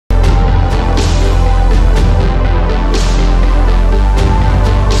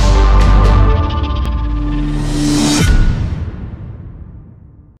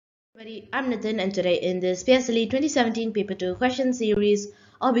I'm Nithin, and today in this PSLE 2017 Paper 2 question series,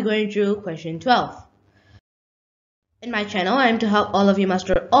 I'll be going through question 12. In my channel, I aim to help all of you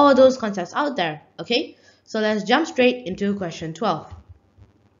master all those concepts out there, okay? So let's jump straight into question 12.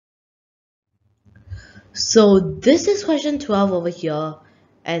 So this is question 12 over here,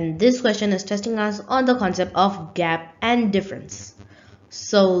 and this question is testing us on the concept of gap and difference.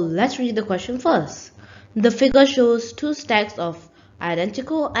 So let's read the question first. The figure shows two stacks of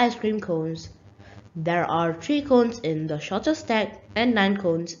identical ice cream cones. There are 3 cones in the shorter stack and 9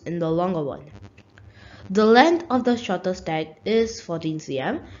 cones in the longer one. The length of the shorter stack is 14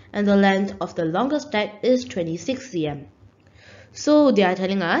 cm and the length of the longer stack is 26 cm. So they are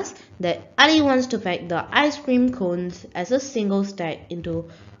telling us that Ali wants to pack the ice cream cones as a single stack into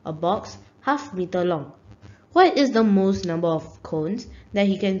a box half meter long. What is the most number of cones that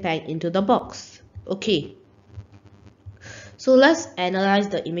he can pack into the box? Okay. So let's analyze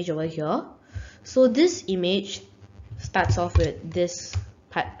the image over here. So this image starts off with this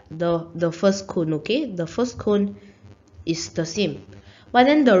part, the first cone, okay? The first cone is the same. But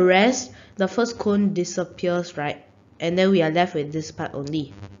then the rest, the first cone disappears, right? And then we are left with this part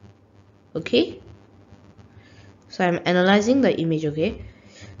only. Okay? So I'm analyzing the image, okay?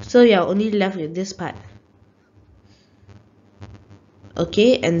 So you are only left with this part.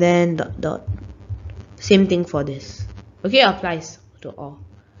 Okay, and then the same thing for this. Okay, applies to all.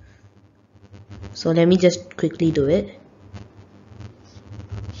 So let me just quickly do it.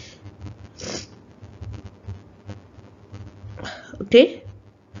 Okay,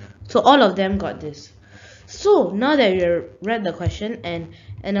 so all of them got this. So now that we read the question and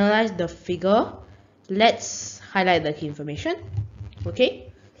analyze the figure, let's highlight the key information.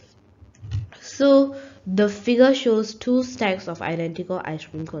 Okay, so the figure shows 2 stacks of identical ice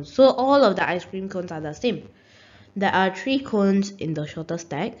cream cones. So all of the ice cream cones are the same. There are 3 cones in the shorter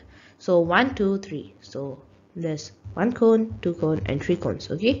stack. So 1, 2, 3. So there's 1 cone, 2 cone, and 3 cones.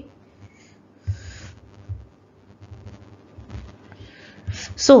 Okay.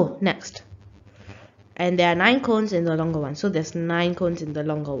 So next, and there are 9 cones in the longer one. So there's 9 cones in the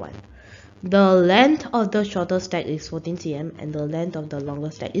longer one. The length of the shorter stack is 14 cm and the length of the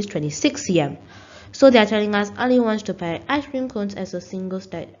longer stack is 26 cm. So they are telling us Ali wants to pack ice cream cones as a single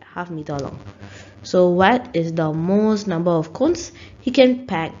stack half meter long. So what is the most number of cones he can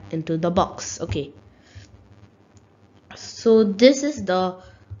pack into the box? Okay. So this is the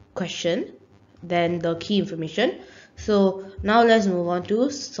question, then the key information. So now let's move on to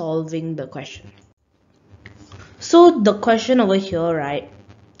solving the question. So the question over here, right?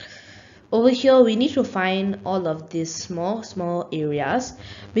 Over here we need to find all of these small areas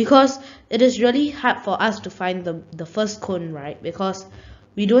because it is really hard for us to find the first cone, right? Because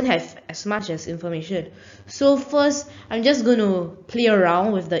we don't have as much as information. So first I'm just going to play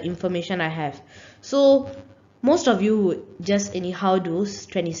around with the information I have. So most of you would just anyhow do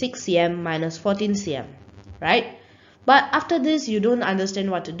 26 cm minus 14 cm, right? But after this you don't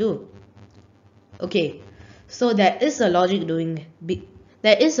understand what to do. Okay, so there is a logic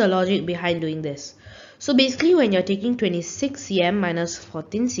behind doing this. So basically when you're taking 26 cm minus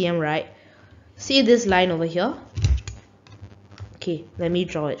 14 cm, right? See this line over here? Okay, let me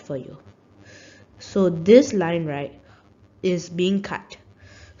draw it for you. So this line, right, is being cut.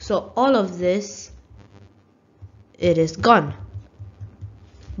 So all of this, it is gone.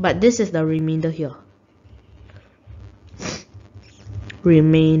 But this is the remainder here.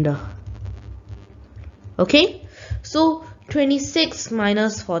 Remainder. Okay, so 26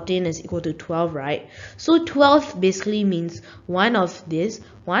 minus 14 is equal to 12, right? So 12 basically means one of this.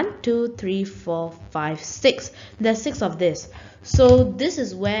 1, 2, 3, 4, 5, 6. There's 6 of this. So this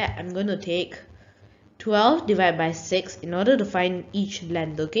is where I'm going to take 12 divided by 6 in order to find each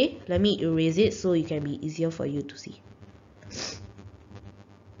length. Okay, let me erase it so it can be easier for you to see.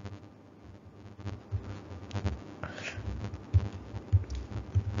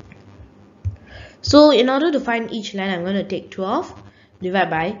 So in order to find each line, I'm going to take 12 divided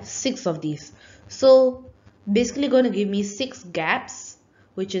by 6 of these. So basically going to give me 6 gaps,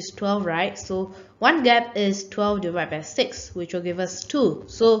 which is 12, right? So one gap is 12 divided by 6, which will give us 2.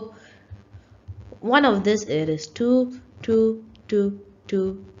 So one of this, it is 2, 2, 2,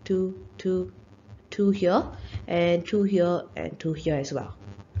 2, 2, 2, 2 here, and 2 here, and 2 here as well.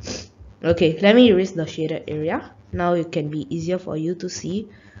 Okay, let me erase the shaded area. Now it can be easier for you to see.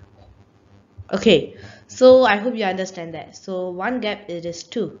 Okay, so I hope you understand that. So one gap, it is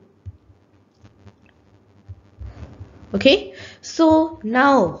 2. Okay, so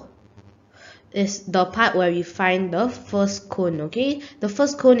now is the part where we find the first cone. Okay, the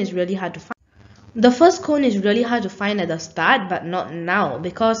first cone is really hard to find. The first cone is really hard to find at the start, but not now,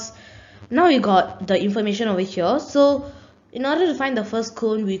 because Now we got the information over here. So in order to find the first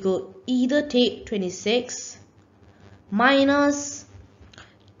cone, we could either take 26 minus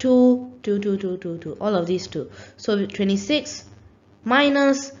 2, 2, 2, 2, 2, 2, all of these 2. So 26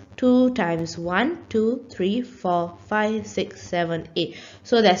 minus 2 times 1, 2, 3, 4, 5, 6, 7, 8.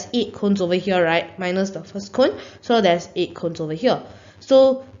 So there's 8 cones over here, right? Minus the first cone. So there's 8 cones over here.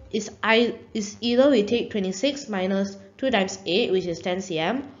 So it's either we take 26 minus 2 times 8, which is 10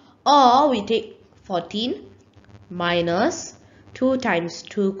 cm, or we take 14 minus 2 times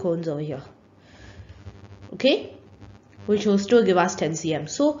 2 cones over here. Okay? Which will still give us 10 cm.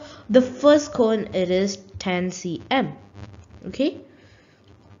 So the first cone, it is 10 cm. Okay,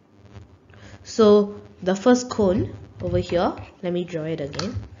 so the first cone over here, let me draw it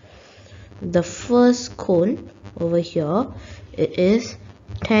again. The first cone over here, it is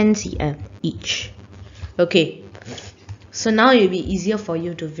 10 cm each. Okay, so now it will be easier for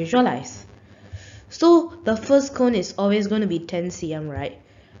you to visualize. So the first cone is always going to be 10 cm, right?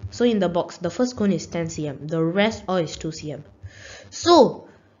 So in the box, the first cone is 10 cm, the rest all is 2 cm. So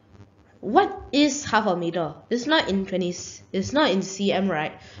what is half a meter? It's not in cm,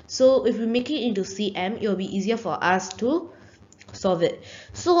 right? So if we make it into cm, it will be easier for us to solve it.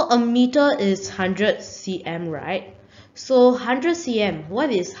 So a meter is 100 cm, right? So 100 cm,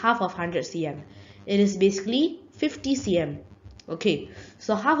 what is half of 100 cm? It is basically 50 cm. Okay,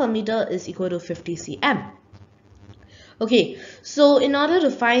 so half a meter is equal to 50 cm. Okay, so in order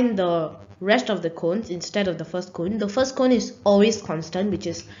to find the rest of the cones instead of the first cone is always constant, which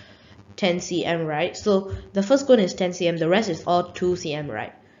is 10 cm, right? So the first cone is 10 cm, the rest is all 2 cm,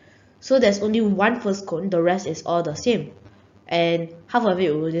 right? So there's only one first cone, the rest is all the same, and half of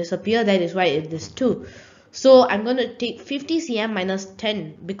it will disappear. That is why it is 2. So I'm going to take 50 cm minus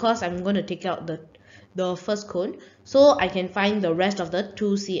 10 because I'm going to take out the first cone, so I can find the rest of the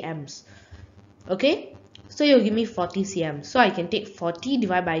 2 cms. Okay, so it will give me 40 cm. So I can take 40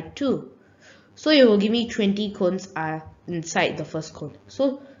 divided by 2. So it will give me 20 cones are inside the first cone.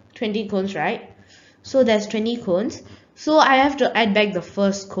 So 20 cones, right? So there's 20 cones. So I have to add back the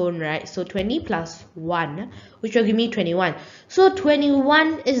first cone, right? So 20 plus 1, which will give me 21. So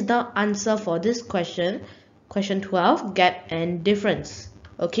 21 is the answer for this question. Question 12, gap and difference.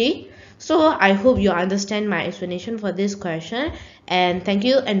 Okay? So I hope you understand my explanation for this question. And thank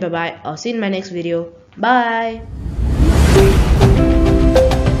you and bye-bye. I'll see you in my next video. Bye!